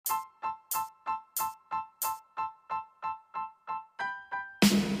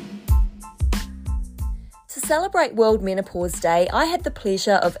celebrate World Menopause Day, I had the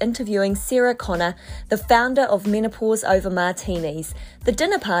pleasure of interviewing Sarah Connor, the founder of Menopause Over Martinis, the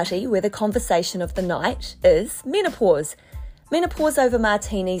dinner party where the conversation of the night is menopause. Menopause Over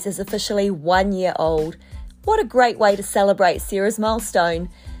Martinis is officially 1 year old. What a great way to celebrate Sarah's milestone.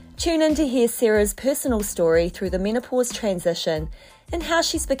 Tune in to hear Sarah's personal story through the menopause transition and how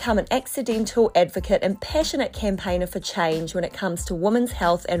she's become an accidental advocate and passionate campaigner for change when it comes to women's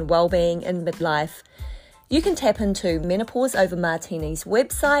health and well-being in midlife. You can tap into Menopause Over Martinis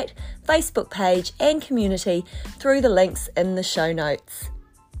website, Facebook page and community through the links in the show notes.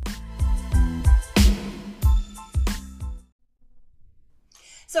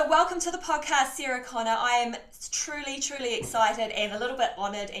 So welcome to the podcast, Sarah Connor. I am truly excited and a little bit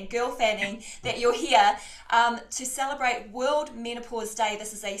honoured and girl fanning that you're here to celebrate World Menopause Day.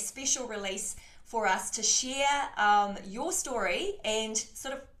 This is a special release for us to share your story and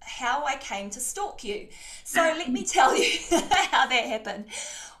sort of how I came to stalk you. So let me tell you how that happened.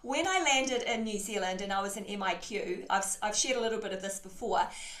 When I landed in New Zealand and I was in MIQ, I've shared a little bit of this before,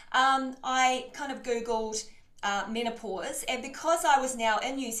 I kind of Googled menopause, and because I was now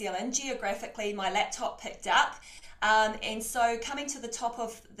in New Zealand, geographically my laptop picked up, and so coming to the top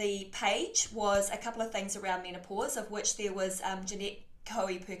of the page was a couple of things around menopause, of which there was Jeanette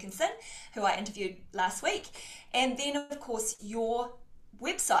Coe-Perkinson, who I interviewed last week, and then of course your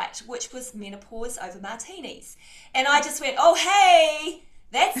website, which was Menopause Over Martinis, and I just went, oh hey,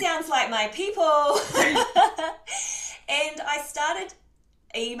 that sounds like my people. And I started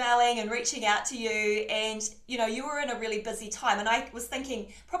emailing and reaching out to you, and you were in a really busy time, and I was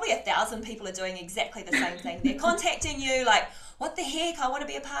thinking probably 1,000 people are doing exactly the same thing. They're contacting you like, what the heck, I want to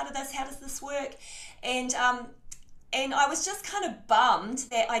be a part of this, how does this work? And I was just kind of bummed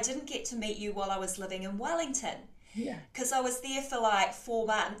that I didn't get to meet you while I was living in Wellington, because I was there for like 4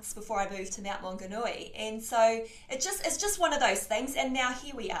 months before I moved to Mount Maunganui, and so it's just one of those things, and now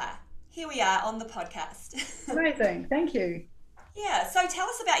here we are on the podcast. Amazing, thank you. Yeah, so tell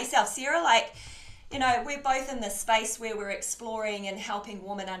us about yourself, Sarah. Like, we're both in this space where we're exploring and helping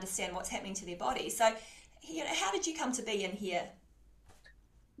women understand what's happening to their bodies. So, how did you come to be in here?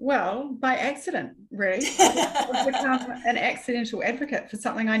 Well, by accident, really. I've become an accidental advocate for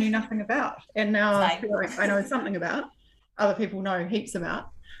something I knew nothing about. And now I feel like I know something about, other people know heaps about.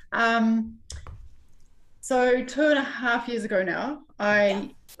 So 2.5 years ago now,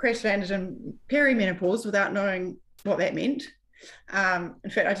 I crash landed in perimenopause without knowing what that meant. In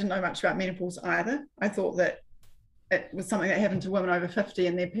fact, I didn't know much about menopause either. I thought that it was something that happened to women over 50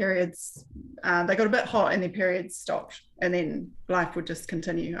 and their periods, they got a bit hot and their periods stopped and then life would just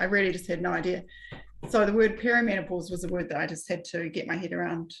continue. I really just had no idea. So the word perimenopause was a word that I just had to get my head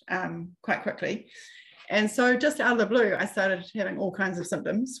around quite quickly. And so just out of the blue, I started having all kinds of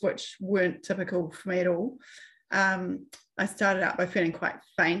symptoms, which weren't typical for me at all. I started out by feeling quite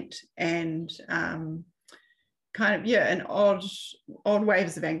faint and and odd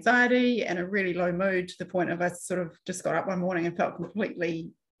waves of anxiety and a really low mood, to the point of I sort of just got up one morning and felt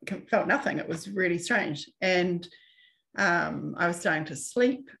nothing. It was really strange. And I was starting to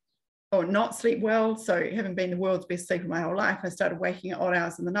sleep or not sleep well. So having been the world's best sleeper my whole life, I started waking at odd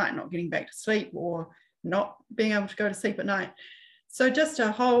hours in the night, not getting back to sleep or not being able to go to sleep at night. So just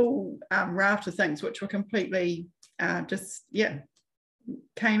a whole raft of things which were completely came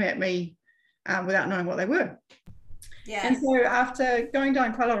at me without knowing what they were. Yeah. And so after going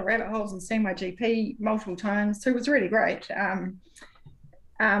down quite a lot of rabbit holes and seeing my GP multiple times, who was really great,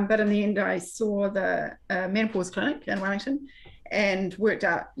 but in the end I saw the menopause clinic in Wellington and worked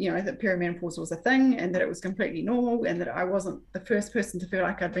out, that perimenopause was a thing and that it was completely normal and that I wasn't the first person to feel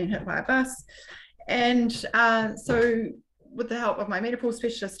like I'd been hit by a bus. And so with the help of my menopause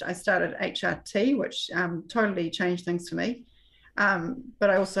specialist, I started HRT, which totally changed things for me. But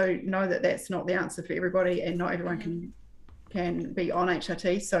I also know that that's not the answer for everybody, and not everyone can be on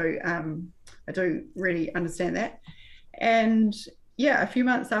HRT. So I do really understand that. And a few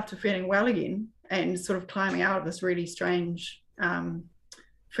months after feeling well again and sort of climbing out of this really strange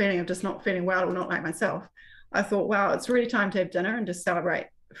feeling of just not feeling well or not like myself, I thought, wow, it's really time to have dinner and just celebrate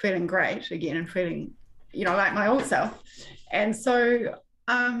feeling great again and feeling, like my old self. And so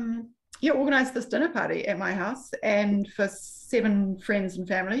organised this dinner party at my house, and for 7 friends and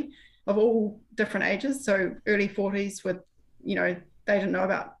family of all different ages. So early 40s with, they didn't know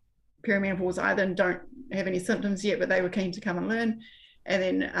about perimenopause either and don't have any symptoms yet, but they were keen to come and learn. And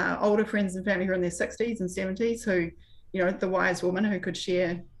then older friends and family who are in their 60s and 70s who, the wise woman who could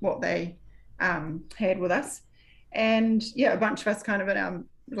share what they had with us. And a bunch of us kind of in our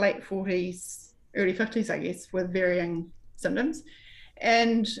late 40s, early 50s, I guess, with varying symptoms.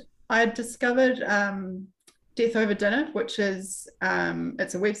 And I discovered Death Over Dinner, which is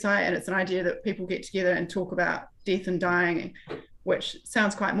it's a website and it's an idea that people get together and talk about death and dying, which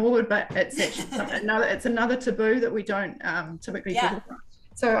sounds quite morbid, but it's actually another taboo that we don't typically talk about.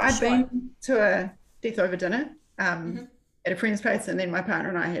 So I'd been to a Death Over Dinner at a friend's place, and then my partner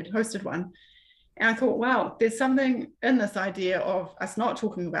and I had hosted one. And I thought, wow, there's something in this idea of us not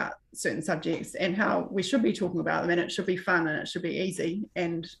talking about certain subjects and how we should be talking about them, and it should be fun and it should be easy,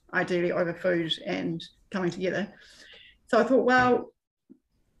 and ideally over food and coming together. So I thought, well,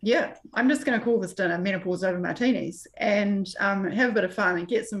 yeah, I'm just going to call this dinner Menopause Over Martinis, and have a bit of fun and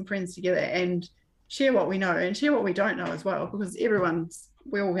get some friends together and share what we know and share what we don't know as well, because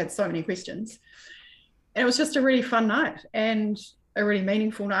we all had so many questions. And it was just a really fun night and a really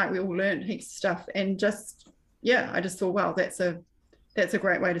meaningful night. We all learned heaps of stuff, and just, yeah, I just thought, wow, that's a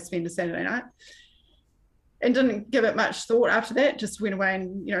great way to spend a Saturday night. And didn't give it much thought after that, just went away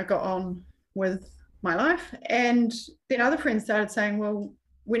and, got on with my life. And then other friends started saying, well,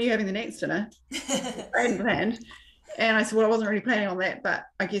 when are you having the next dinner? I hadn't planned. And I said, well, I wasn't really planning on that, but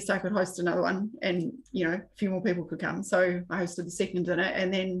I guess I could host another one, and, a few more people could come. So I hosted the second dinner,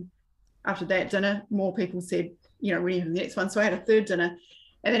 and then after that dinner, more people said, when are you having the next one? So I had a third dinner.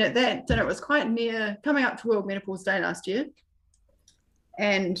 And then at that dinner, it was quite near coming up to World Menopause Day last year.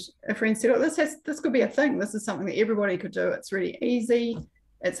 And a friend said, oh, this could be a thing. This is something that everybody could do. It's really easy.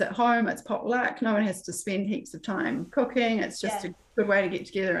 It's at home. It's potluck. No one has to spend heaps of time cooking. It's just a good way to get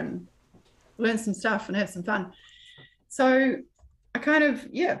together and learn some stuff and have some fun. So I kind of,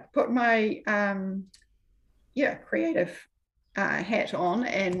 put my, creative hat on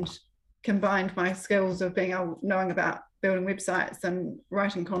and combined my skills of knowing about building websites and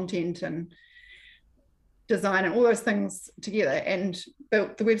writing content and design and all those things together, and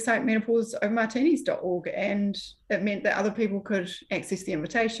built the website menopauseovermartinis.org. And it meant that other people could access the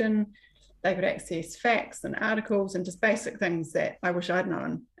invitation, they could access facts and articles and just basic things that I wish I'd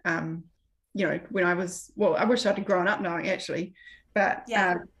known, when I wish I'd grown up knowing, actually, but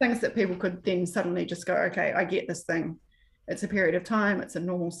things that people could then suddenly just go, okay, I get this thing. It's a period of time. It's a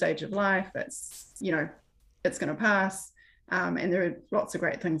normal stage of life. It's, it's going to pass. And there are lots of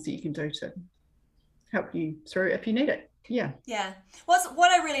great things that you can do to help you through if you need it. Yeah. Yeah.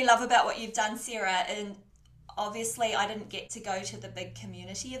 What I really love about what you've done, Sarah, and obviously I didn't get to go to the big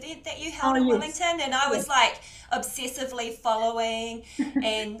community event that you held in Wellington, and I was like obsessively following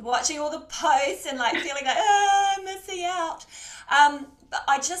and watching all the posts and like feeling like, I'm missing out. But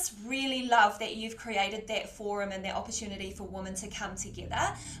I just really love that you've created that forum and that opportunity for women to come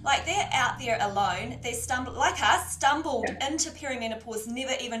together. Like, they're out there alone. They stumbled into perimenopause,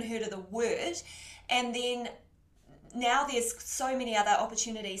 never even heard of the word. And then now there's so many other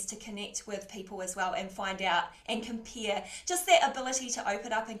opportunities to connect with people as well and find out and compare. Just that ability to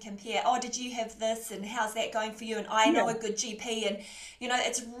open up and compare. Oh, did you have this? And how's that going for you? And I know a good GP. And,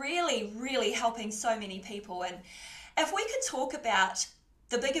 it's really, really helping so many people. And if we could talk about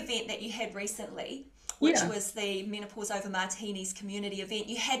the big event that you had recently, which was the Menopause Over Martinis community event,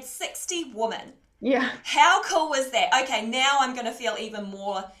 you had 60 women. Yeah. How cool was that? Okay, now I'm going to feel even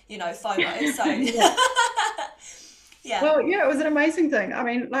more, FOMO. So, yeah. Well, it was an amazing thing. I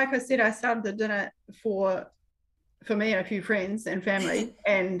mean, like I said, I started the dinner for me and a few friends and family,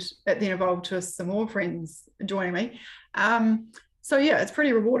 and it then evolved to some more friends joining me. So, it's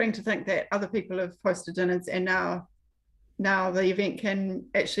pretty rewarding to think that other people have hosted dinners, and now the event can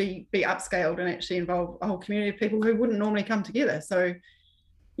actually be upscaled and actually involve a whole community of people who wouldn't normally come together. So,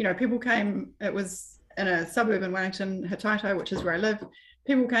 people came, it was in a suburb in Wellington, Hataito, which is where I live.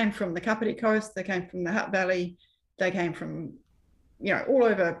 People came from the Kapiti Coast, they came from the Hutt Valley, they came from, all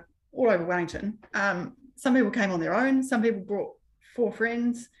over Wellington. Some people came on their own, some people brought 4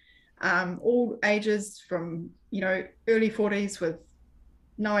 friends, all ages from, early 40s with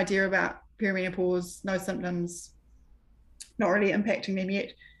no idea about perimenopause, no symptoms, not really impacting them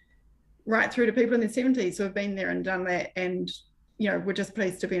yet, right through to people in their 70s who have been there and done that, and we're just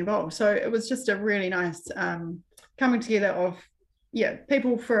pleased to be involved. So it was just a really nice coming together of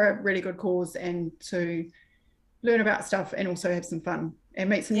people for a really good cause, and to learn about stuff and also have some fun and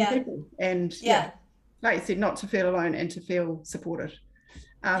meet some new people, and like you said, not to feel alone and to feel supported,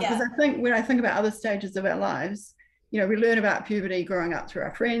 because I think when I think about other stages of our lives, we learn about puberty growing up through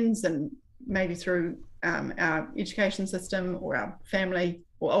our friends and maybe through our education system or our family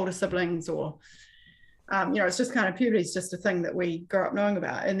or older siblings, or it's just kind of, puberty is just a thing that we grow up knowing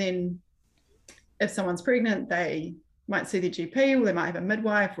about. And then if someone's pregnant, they might see their GP, or they might have a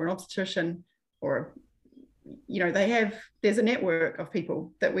midwife or an obstetrician, or there's a network of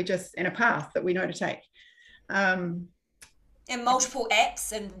people that and a path that we know to take. And multiple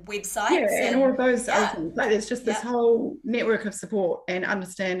apps and websites. Yeah, and all of those other things. Like there's just this yeah. whole network of support and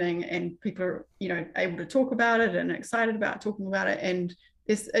understanding, and people are, you know, able to talk about it and excited about talking about it. And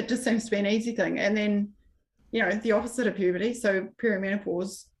it just seems to be an easy thing. And then, you know, the opposite of puberty, so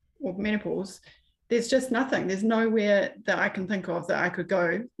perimenopause or menopause, there's just nothing. There's nowhere that I can think of that I could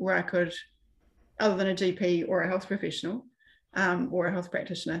go where I could, other than a GP or a health professional or a health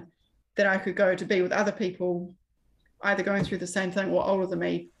practitioner, that I could go to be with other people either going through the same thing or older than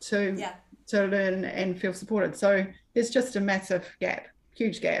me to learn and feel supported. So there's just a massive gap,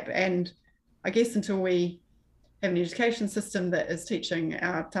 huge gap. And I guess until we have an education system that is teaching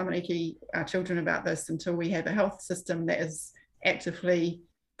our tamariki, our children, about this, until we have a health system that is actively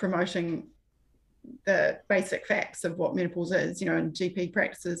promoting the basic facts of what menopause is, you know, in GP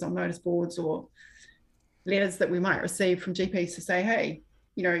practices, on notice boards, or letters that we might receive from GPs to say, hey,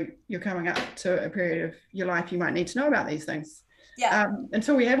 you know, you're coming up to a period of your life, you might need to know about these things.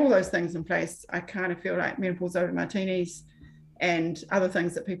 Until we have all those things in place, I kind of feel like menopause over martinis and other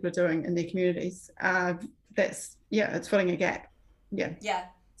things that people are doing in their communities, it's filling a gap.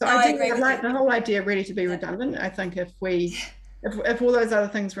 So I agree. I'd like the whole idea really to be redundant. I think if all those other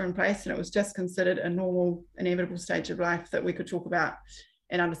things were in place and it was just considered a normal, inevitable stage of life that we could talk about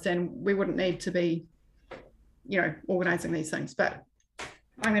and understand, we wouldn't need to be, you know, organizing these things. But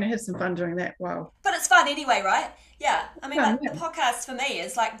I'm going to have some fun doing that. Wow. But it's fun anyway, right? Yeah. I mean, the podcast for me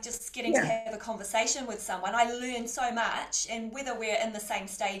is like just getting to have a conversation with someone. I learn so much, and whether we're in the same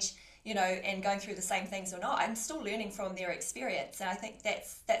stage, you know, and going through the same things or not, I'm still learning from their experience. And I think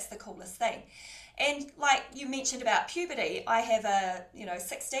that's the coolest thing. And like you mentioned about puberty, I have a, you know,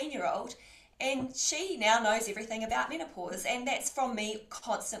 16-year-old, and she now knows everything about menopause, and that's from me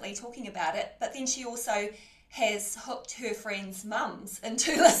constantly talking about it. But then she also has hooked her friends' mums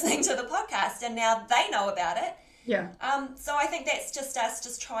into listening to the podcast, and now they know about it. So I think that's just us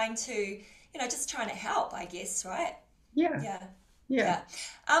just trying to, you know, just trying to help, I guess, right?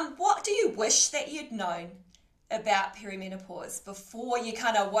 What do you wish that you'd known about perimenopause before you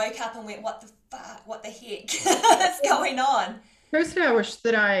kind of woke up and went, what the fuck, what the heck is going on? Firstly, I wish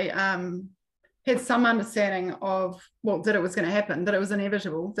that I had some understanding of, well, that it was going to happen, that it was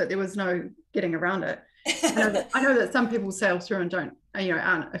inevitable, that there was no getting around it. I know that some people sail through and don't, you know,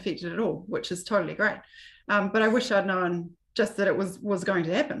 aren't affected at all, which is totally great. But I wish I'd known just that it was going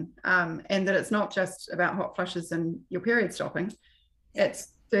to happen, and that it's not just about hot flushes and your period stopping.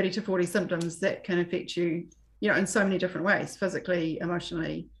 It's 30 to 40 symptoms that can affect you, you know, in so many different ways, physically,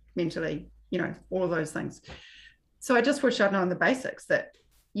 emotionally, mentally, you know, all of those things. So I just wish I'd known the basics, that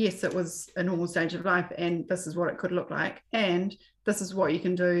yes, it was a normal stage of life, and this is what it could look like, and this is what you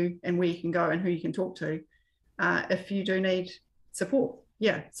can do, and where you can go, and who you can talk to if you do need support.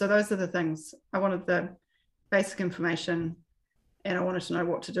 So those are the things. I wanted the basic information, and I wanted to know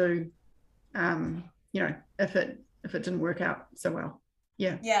what to do, you know, if it didn't work out so well.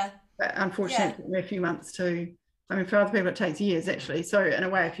 But unfortunately, a few months to, I mean, for other people it takes years actually, so in a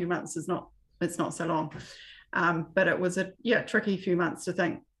way a few months is not, it's not so long. But it was a tricky few months to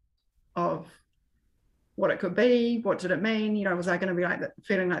think of what it could be, what did it mean, you know, was I going to be like that,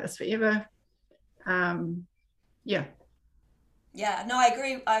 feeling like this forever? No, I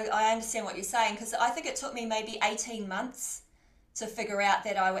agree. I understand what you're saying, because I think it took me maybe 18 months to figure out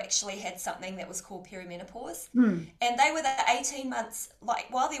that I actually had something that was called perimenopause. And they were the 18 months, like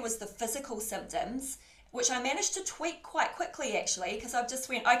while there was the physical symptoms, which I managed to tweak quite quickly actually, because I just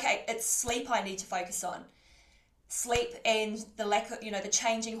went, okay, it's sleep I need to focus on. Sleep and the lack of, you know, the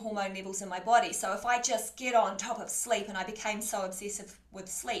changing hormone levels in my body. So if I just get on top of sleep, and I became so obsessive with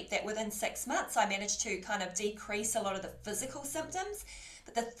sleep that within 6 months I managed to kind of decrease a lot of the physical symptoms.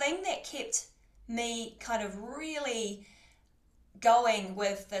 But the thing that kept me kind of really going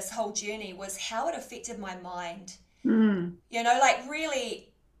with this whole journey was how it affected my mind. You know, like really,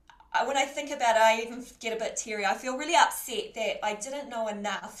 when I think about it, I even get a bit teary. I feel really upset that I didn't know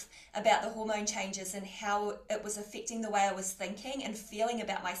enough about the hormone changes and how it was affecting the way I was thinking and feeling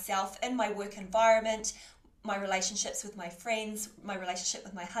about myself in my work environment, my relationships with my friends, my relationship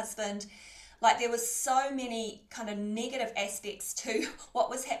with my husband. Like there was so many kind of negative aspects to what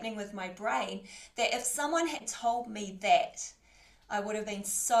was happening with my brain that if someone had told me that, I would have been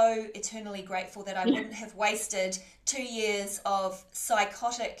so eternally grateful that I wouldn't have wasted 2 years of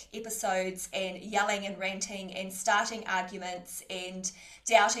psychotic episodes and yelling and ranting and starting arguments and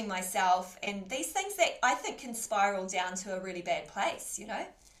doubting myself and these things that I think can spiral down to a really bad place, you know?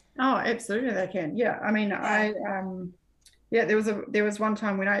 Oh, absolutely they can. I mean, there was one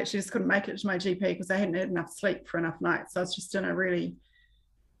time when I actually just couldn't make it to my GP because I hadn't had enough sleep for enough nights. So I was just in a really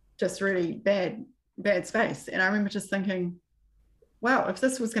bad space. And I remember just thinking, wow, if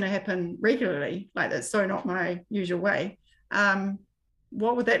this was going to happen regularly, like that's so not my usual way,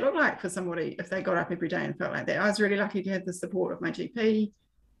 what would that look like for somebody if they got up every day and felt like that? I was really lucky to have the support of my GP,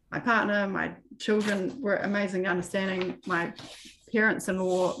 my partner, my children were amazingly understanding, my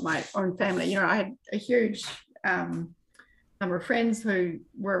parents-in-law, my own family. You know, I had a huge number of friends who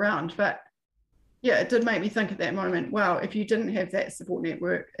were around, but yeah, it did make me think at that moment, wow, if you didn't have that support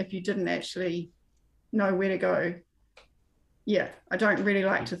network, if you didn't actually know where to go, yeah, I don't really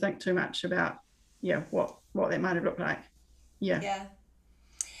like to think too much about, yeah, what that might have looked like. Yeah.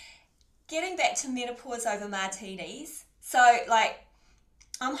 Getting back to menopause over martinis. So, like,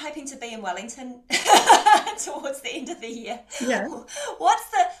 I'm hoping to be in Wellington towards the end of the year. Yeah. What's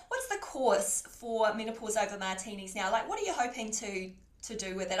the course for menopause over martinis now? Like, what are you hoping to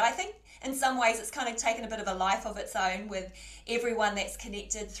do with it? I think in some ways it's kind of taken a bit of a life of its own with everyone that's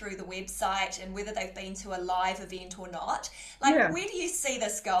connected through the website and whether they've been to a live event or not. Like, where do you see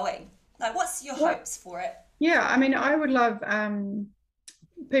this going? Like, what's your hopes for it? Yeah, I mean, I would love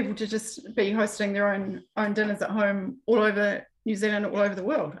people to just be hosting their own dinners at home all over New Zealand, all over the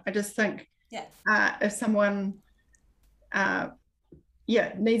world. I just think if someone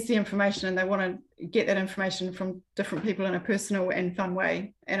needs the information and they want to get that information from different people in a personal and fun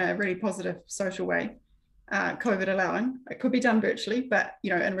way, in a really positive social way, COVID allowing, it could be done virtually, but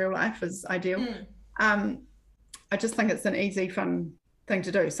you know, in real life is ideal. I just think it's an easy, fun thing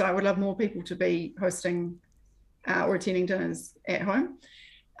to do. So I would love more people to be hosting or attending dinners at home.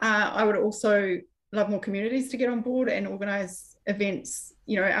 I would also love more communities to get on board and organise events.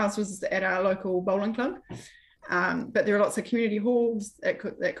 You know, ours was at our local bowling club, but there are lots of community halls that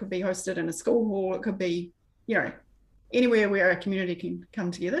could be hosted in a school hall. It could be, you know, anywhere where a community can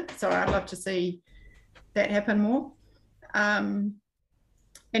come together. So I'd love to see that happen more. And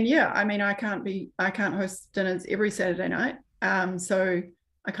yeah, I mean, I can't host dinners every Saturday night. So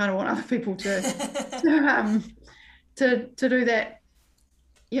I kind of want other people to do that.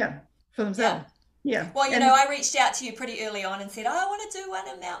 Yeah, for themselves. Yeah. Well, you know, I reached out to you pretty early on and said, I want to do one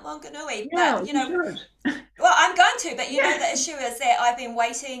in Mount Maunganui. But, you know, well, I'm going to, but you know, the issue is that I've been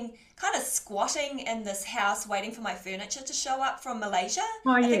waiting, kind of squatting in this house, waiting for my furniture to show up from Malaysia.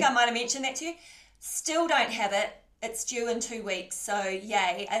 I think I might have mentioned that to you. Still don't have it. It's due in 2 weeks. So,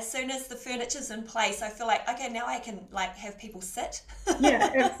 yay. As soon as the furniture's in place, I feel like, okay, now I can, like, have people sit.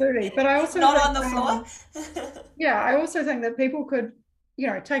 Yeah, absolutely. But I also not on the floor. Yeah, I also think that people could, you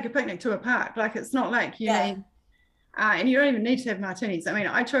know, take a picnic to a park. Like, it's not like you need, and you don't even need to have martinis. I mean,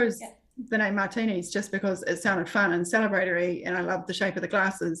 I chose the name martinis just because it sounded fun and celebratory, and I love the shape of the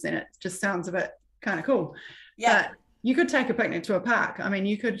glasses, and it just sounds a bit kind of cool. Yeah. But you could take a picnic to a park. I mean,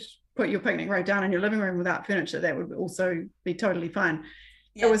 you could put your picnic right down in your living room without furniture. That would also be totally fine.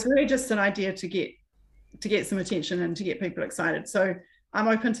 It was really just an idea to get some attention and to get people excited. So I'm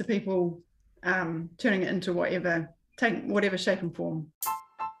open to people turning it into whatever shape and form.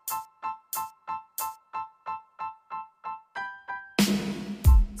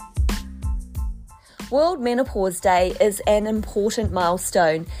 World Menopause Day is an important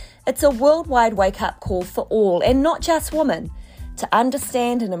milestone. It's a worldwide wake-up call for all, and not just women, to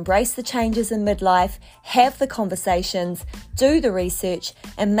understand and embrace the changes in midlife, have the conversations, do the research,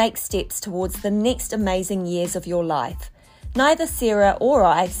 and make steps towards the next amazing years of your life. Neither Sarah or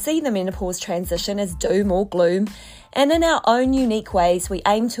I see the menopause transition as doom or gloom, and in our own unique ways, we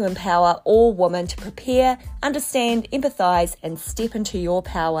aim to empower all women to prepare, understand, empathise, and step into your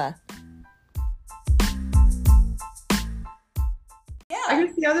power. I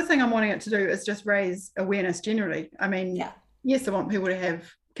guess the other thing I'm wanting it to do is just raise awareness generally. I mean, yes, I want people to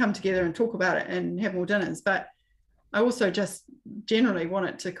come together and talk about it and have more dinners, but I also just generally want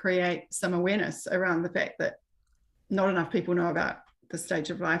it to create some awareness around the fact that not enough people know about the stage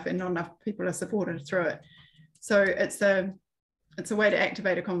of life and not enough people are supported through it. So it's a way to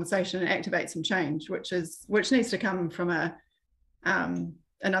activate a conversation and activate some change, which needs to come from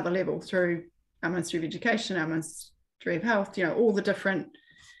another level through our Ministry of Education, our Ministry of Health, you know, all the different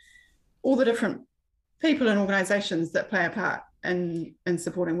people and organisations that play a part in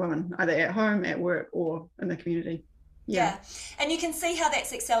supporting women, either at home, at work, or in the community. Yeah. And you can see how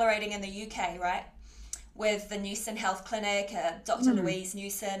that's accelerating in the UK, right? With the Newson Health Clinic, Dr. Louise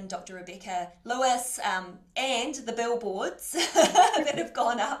Newson, Dr. Rebecca Lewis, and the billboards that have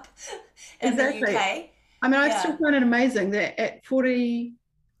gone up in the UK. I mean, I still find it amazing that at 40,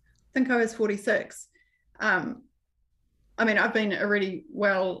 I think I was 46, I mean, I've been a really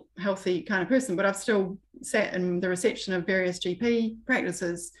well, healthy kind of person, but I've still sat in the reception of various GP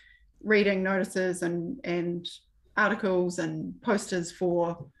practices, reading notices and articles and posters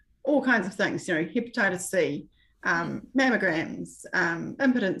for all kinds of things, you know, hepatitis C, mammograms,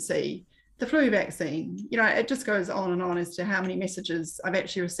 impotency, the flu vaccine. It just goes on and on as to how many messages I've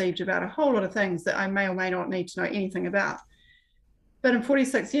actually received about a whole lot of things that I may or may not need to know anything about. But in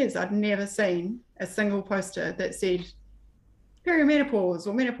 46 years, I'd never seen a single poster that said perimenopause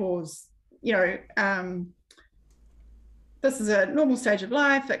or menopause. This is a normal stage of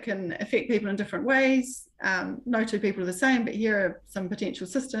life. It can affect people in different ways. No two people are the same, but here are some potential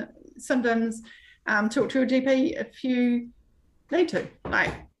symptoms. Talk to a GP if you need to.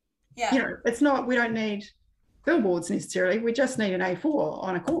 It's not, we don't need billboards necessarily. We just need an A4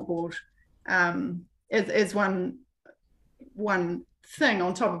 on a corkboard as one thing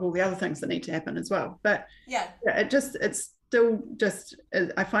on top of all the other things that need to happen as well. But it's still just,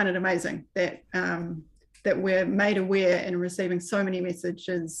 I find it amazing that we're made aware and receiving so many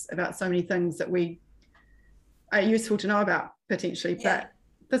messages about so many things that we are useful to know about potentially. But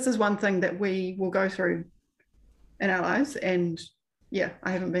this is one thing that we will go through in our lives, and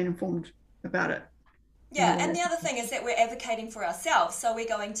I haven't been informed about it. And the other thing is that we're advocating for ourselves. So we're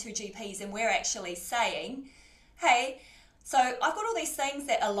going to GPs and we're actually saying, hey, so I've got all these things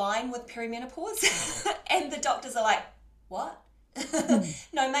that align with perimenopause and the doctors are like, what?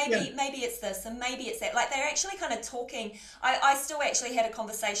 No, maybe it's this and maybe it's that. Like, they're actually kind of talking. I still actually had a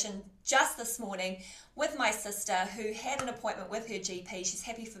conversation just this morning with my sister who had an appointment with her GP. She's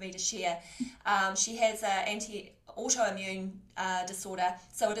happy for me to share. She has an autoimmune disorder,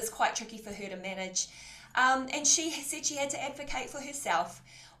 so it is quite tricky for her to manage. And she said she had to advocate for herself.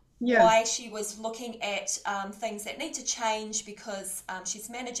 Why she was looking at things that need to change because she's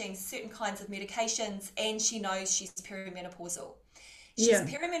managing certain kinds of medications and she knows she's perimenopausal. She's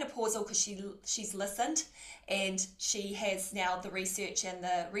perimenopausal because she's listened and she has now the research and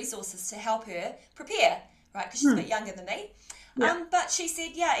the resources to help her prepare, right? Because she's a bit younger than me. But she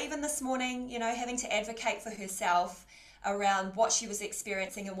said, even this morning, having to advocate for herself around what she was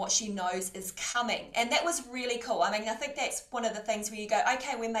experiencing and what she knows is coming. And that was really cool. I mean, I think that's one of the things where you go,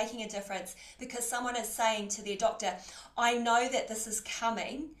 okay, we're making a difference because someone is saying to their doctor, I know that this is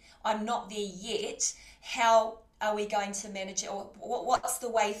coming. I'm not there yet. How are we going to manage it? Or what's the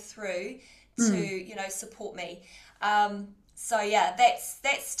way through to, support me? That's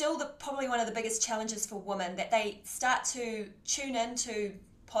still probably one of the biggest challenges for women, that they start to tune into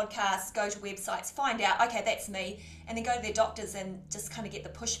podcasts, go to websites, find out, okay, that's me, and then go to their doctors and just kind of get the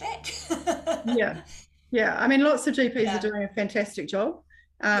pushback. I mean, lots of GPs are doing a fantastic job.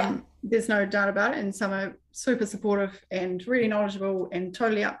 There's no doubt about it, and some are super supportive and really knowledgeable and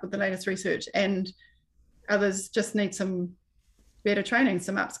totally up with the latest research, and others just need some better training,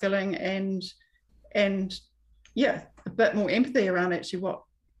 some upskilling, and a bit more empathy around actually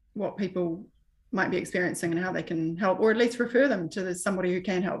what people might be experiencing and how they can help, or at least refer them to somebody who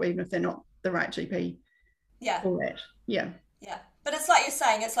can help, even if they're not the right GP for that. But it's like you're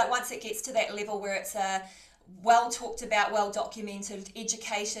saying, it's like once it gets to that level where it's a well talked about, well documented,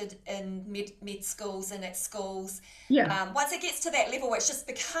 educated in med schools and at schools, once it gets to that level where it just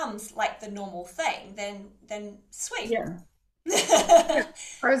becomes like the normal thing, then sweet. I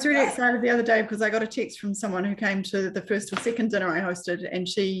was really excited the other day because I got a text from someone who came to the first or second dinner I hosted, and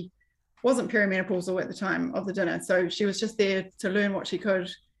she wasn't perimenopausal at the time of the dinner, so she was just there to learn what she could,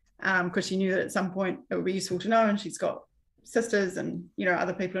 because she knew that at some point it would be useful to know, and she's got sisters and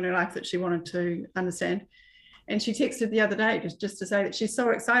other people in her life that she wanted to understand. And she texted the other day just to say that she's so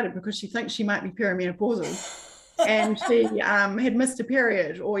excited because she thinks she might be perimenopausal and she had missed a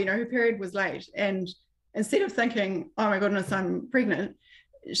period, or her period was late, and instead of thinking, oh my goodness, I'm pregnant,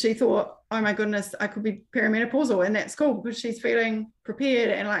 she thought, oh my goodness, I could be perimenopausal, and that's cool because she's feeling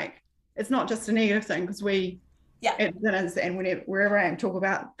prepared. And like, it's not just a negative thing, because we at dinners and wherever I am talk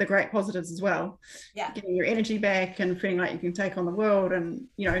about the great positives as well. Getting your energy back and feeling like you can take on the world, and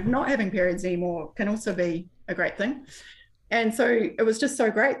not having periods anymore can also be a great thing. And so it was just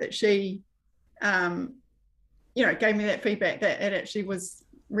so great that she gave me that feedback, that it actually was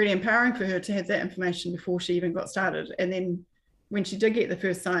really empowering for her to have that information before she even got started. And then when she did get the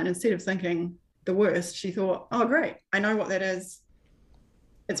first sign, instead of thinking the worst, she thought, oh great, I know what that is.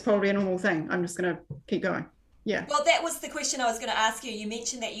 It's probably a normal thing. I'm just going to keep going. Well, that was the question I was going to ask you. You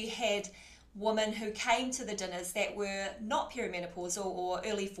mentioned that you had women who came to the dinners that were not perimenopausal or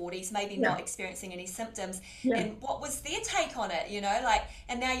early 40s, maybe not experiencing any symptoms. And what was their take on it?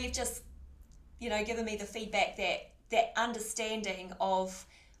 And now you've just, given me the feedback that understanding of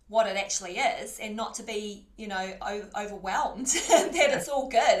what it actually is, and not to be, overwhelmed that it's all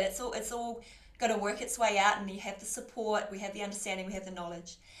good. It's all going to work its way out, and you have the support, we have the understanding, we have the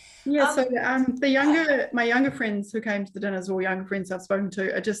knowledge. So my younger friends who came to the dinners, or younger friends I've spoken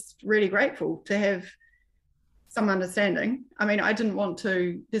to, are just really grateful to have some understanding. I mean, I didn't want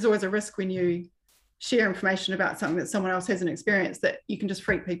to, there's always a risk when you share information about something that someone else hasn't experienced, that you can just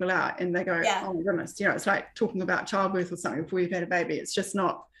freak people out and they go, oh my goodness, you know, it's like talking about childbirth or something before you've had a baby. It's just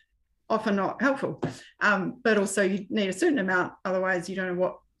often not helpful. But also you need a certain amount, otherwise you don't know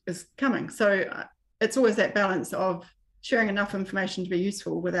what is coming. So it's always that balance of sharing enough information to be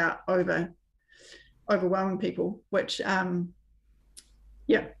useful without overwhelming people, which that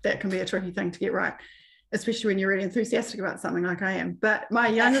can be a tricky thing to get right, especially when you're really enthusiastic about something like I am. But my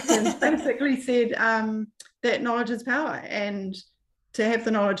younger friends basically said that knowledge is power, and to have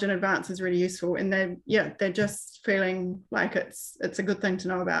the knowledge in advance is really useful. And they're just feeling like it's a good thing to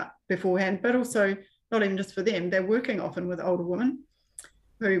know about beforehand. But also, not even just for them, they're working often with older women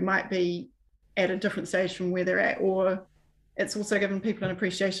who might be at a different stage from where they're at, or it's also given people an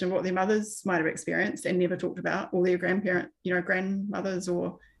appreciation of what their mothers might have experienced and never talked about, or their grandmothers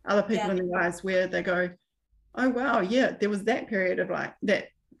or other people in their lives, where they go, oh wow, yeah, there was that period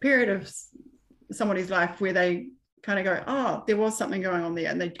of somebody's life where they kind of go, oh, there was something going on there,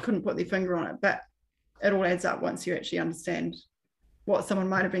 and they couldn't put their finger on it. But it all adds up once you actually understand what someone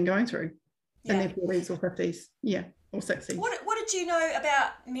might have been going through in their 40s or 50s, or 60s. What did you know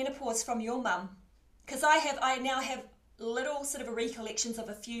about menopause from your mum? Because I now have little sort of recollections of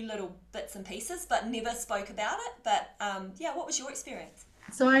a few little bits and pieces, but never spoke about it. But what was your experience?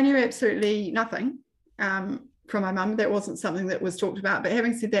 So I knew absolutely nothing from my mum. That wasn't something that was talked about. But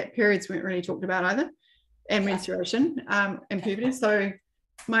having said that, periods weren't really talked about either, and menstruation and puberty. So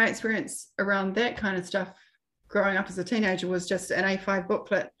my experience around that kind of stuff growing up as a teenager was just an A5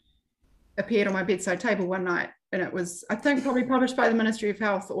 booklet appeared on my bedside table one night, and it was, I think, probably published by the Ministry of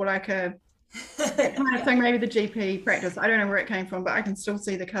Health, or like that kind of thing, maybe the GP practice. I don't know where it came from, but I can still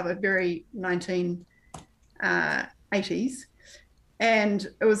see the cover, very 1980s. And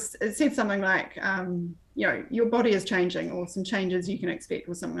it said something like, your body is changing, or some changes you can expect,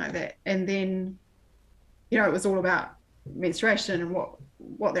 or something like that. And then, it was all about menstruation and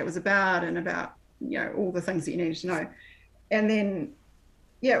what that was about, and about, all the things that you needed to know. And then,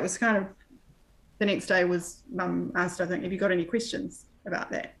 it was kind of, the next day was, Mum asked, I think, have you got any questions about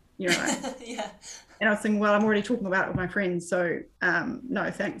that? And I was thinking, well, I'm already talking about it with my friends, so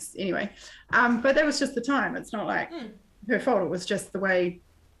no, thanks anyway. But that was just the time. It's not like her fault. It was just the way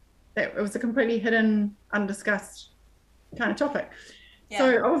that it was a completely hidden, undiscussed kind of topic.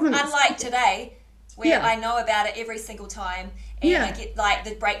 So I wasn't, unlike today, where I know about it every single time, and I get like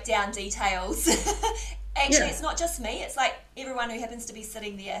the breakdown details. Actually, it's not just me, it's like everyone who happens to be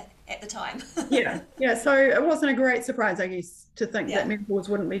sitting there at the time. So it wasn't a great surprise, I guess, to think that menopause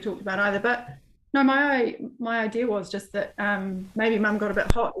wouldn't be talked about either. But no, my idea was just that maybe Mum got a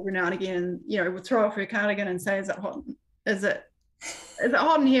bit hot every now and again, and would throw off her cardigan and say, is it hot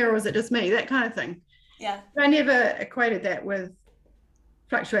in here, or is it just me? That kind of thing. I never equated that with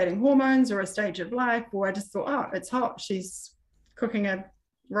fluctuating hormones or a stage of life, or I just thought, oh, it's hot, she's cooking a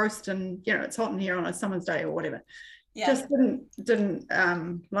roast, and it's hot in here on a summer's day, or whatever. Just didn't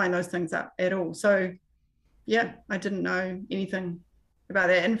line those things up at all. So I didn't know anything about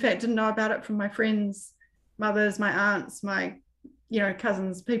that. In fact, didn't know about it from my friends, mothers, my aunts, my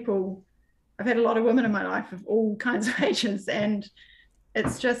cousins, people. I've had a lot of women in my life of all kinds of ages, and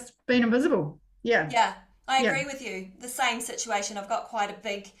it's just been invisible. I agree with you. The same situation. I've got quite a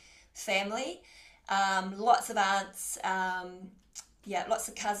big family, lots of aunts, lots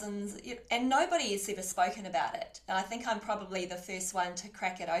of cousins, and nobody has ever spoken about it. And I think I'm probably the first one to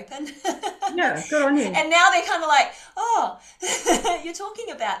crack it open. Good on you. And now they're kind of like, oh, you're talking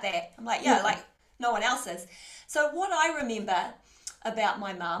about that. I'm like, like no one else is. So what I remember about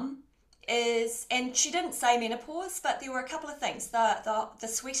my mum is, and she didn't say menopause, but there were a couple of things. The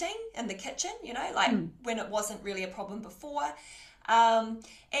sweating in the kitchen, when it wasn't really a problem before. And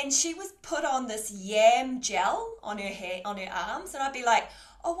she was put on this yam gel on her hair, on her arms, and I'd be like,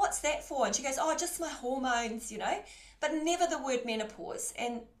 oh, what's that for? And she goes, oh, just my hormones, but never the word menopause.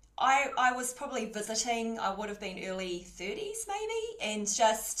 And I was probably visiting, I would have been early 30s maybe, and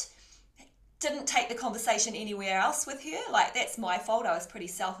just didn't take the conversation anywhere else with her. Like, that's my fault. I was pretty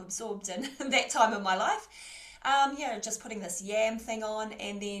self-absorbed in that time of my life. Just putting this yam thing on.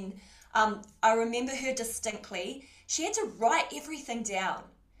 And then I remember her distinctly. She had to write everything down.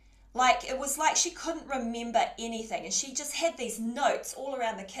 Like, it was like she couldn't remember anything. And she just had these notes all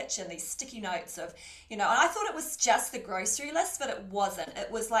around the kitchen, these sticky notes of, and I thought it was just the grocery list, but it wasn't. It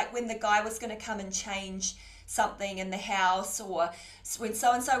was like when the guy was going to come and change something in the house, or when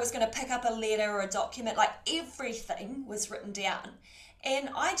so-and-so was going to pick up a letter or a document, like everything was written down. And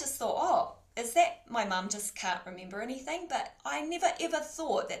I just thought, oh, is that my mum just can't remember anything, but I never ever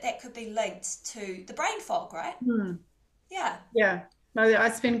thought that could be linked to the brain fog, right? Yeah. Yeah. No, I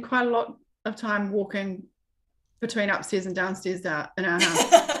spend quite a lot of time walking between upstairs and downstairs in our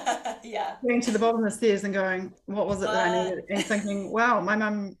house. Yeah. Going to the bottom of the stairs and going, what was it that I needed? And thinking, wow, my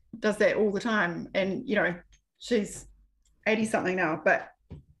mum does that all the time. And, you know, she's 80 something now, but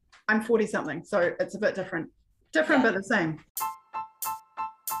I'm 40 something. So it's a bit different, but the same.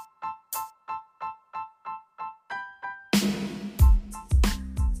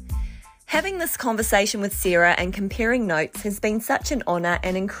 Having this conversation with Sarah and comparing notes has been such an honour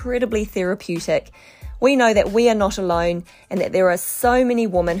and incredibly therapeutic. We know that we are not alone and that there are so many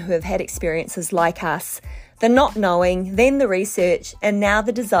women who have had experiences like us. The not knowing, then the research, and now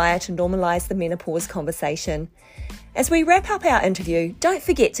the desire to normalise the menopause conversation. As we wrap up our interview, don't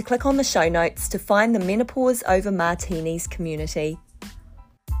forget to click on the show notes to find the Menopause Over Martinis community.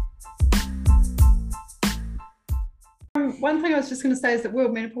 One thing I was just going to say is that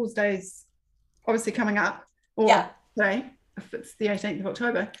World Menopause Day is obviously coming up, or today, if it's the 18th of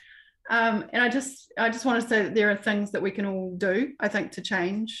October. And I just want to say that there are things that we can all do, I think, to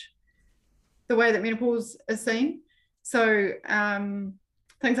change the way that menopause is seen. So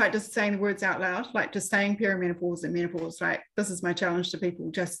things like just saying the words out loud, like just saying perimenopause and menopause, like this is my challenge to people.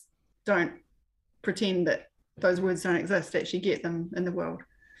 Just don't pretend that those words don't exist, actually get them in the world.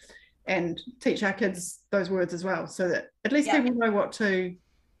 And teach our kids those words as well, so that at least people know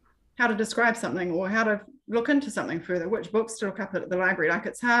how to describe something or how to look into something further, which books to look up at the library. Like,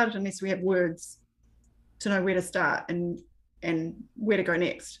 it's hard unless we have words to know where to start and where to go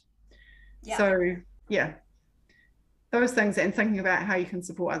next. Yeah. So those things, and thinking about how you can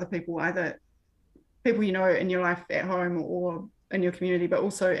support other people, either people you know in your life at home or in your community, but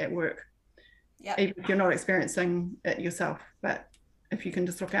also at work. Yeah. Even if you're not experiencing it yourself, but if you can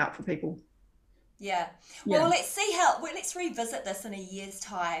just look out for people. Yeah. Well, let's revisit this in a year's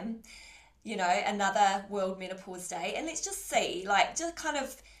time, you know, another World Menopause Day, and let's just see, like, just kind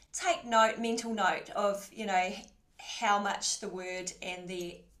of take mental note of, you know, how much the word and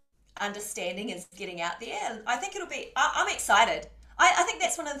the understanding is getting out there. I think I'm excited. I think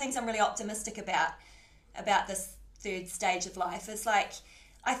that's one of the things I'm really optimistic about this third stage of life, is like,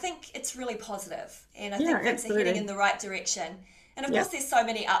 I think it's really positive, and I think things are heading in the right direction. And of course, there's so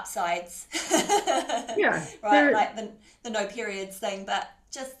many upsides, right? Like the no periods thing, but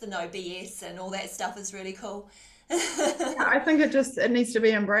just the no BS and all that stuff is really cool. I think it needs to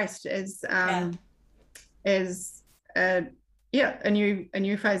be embraced as a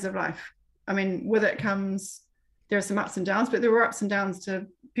new phase of life. I mean, with it comes, there are some ups and downs, but there were ups and downs to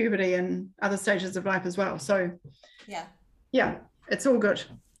puberty and other stages of life as well. So it's all good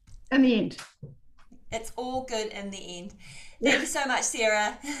in the end. It's all good in the end. Thank you so much,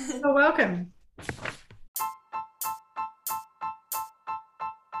 Sarah. You're welcome.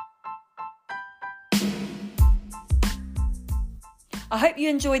 I hope you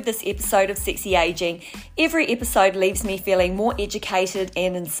enjoyed this episode of Sexy Aging. Every episode leaves me feeling more educated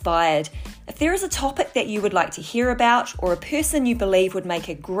and inspired. If there is a topic that you would like to hear about, or a person you believe would make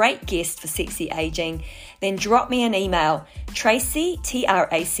a great guest for Sexy Aging, then drop me an email, Tracy,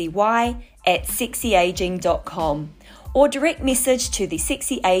 Tracy, @sexyaging.com, or direct message to the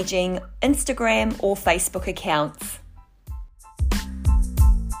Sexy Aging Instagram or Facebook accounts.